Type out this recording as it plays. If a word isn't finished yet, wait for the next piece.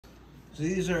So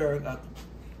these are a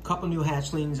couple new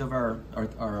hatchlings of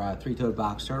our three-toed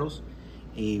box turtles.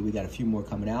 We got a few more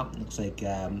coming out. Looks like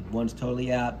one's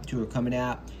totally out, 2 are coming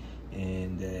out,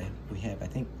 and we have, I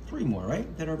think, 3 more,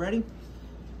 right, that are ready?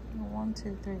 1,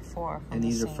 2, 3, 4. And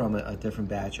these are from a different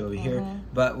batch over here.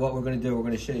 But what we're going to do, we're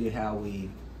going to show you how we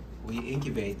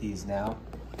incubate these now.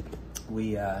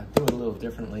 We do it a little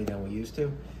differently than we used to.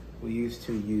 We used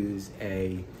to use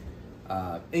a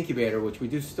incubator, which we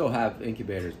do still have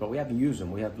incubators, but we haven't used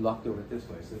them. We have luck doing it this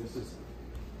way. So this is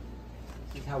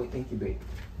how we incubate.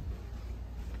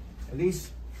 At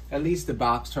least the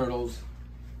box turtles.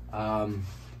 So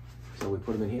we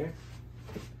put them in here.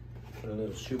 Put a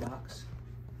little shoebox.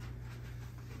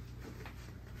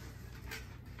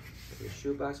 Put a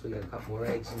shoebox. We got a couple more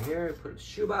eggs in here. Put a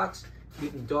shoebox.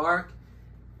 Keep them dark.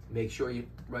 Make sure you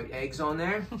write eggs on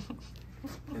there.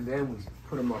 And then we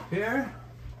put them up here.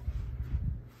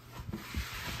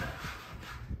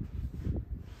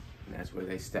 And that's where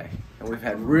they stay. And we've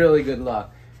had really good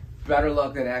luck. Better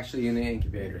luck than actually in the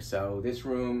incubator. So this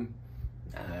room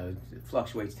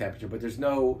fluctuates temperature, but there's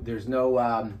no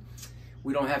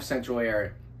we don't have central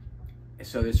air.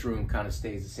 So this room kind of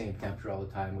stays the same temperature all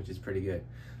the time, which is pretty good.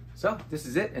 So this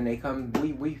is it, and they come,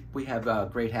 we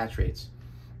have great hatch rates.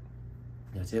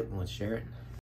 That's it, let's share it.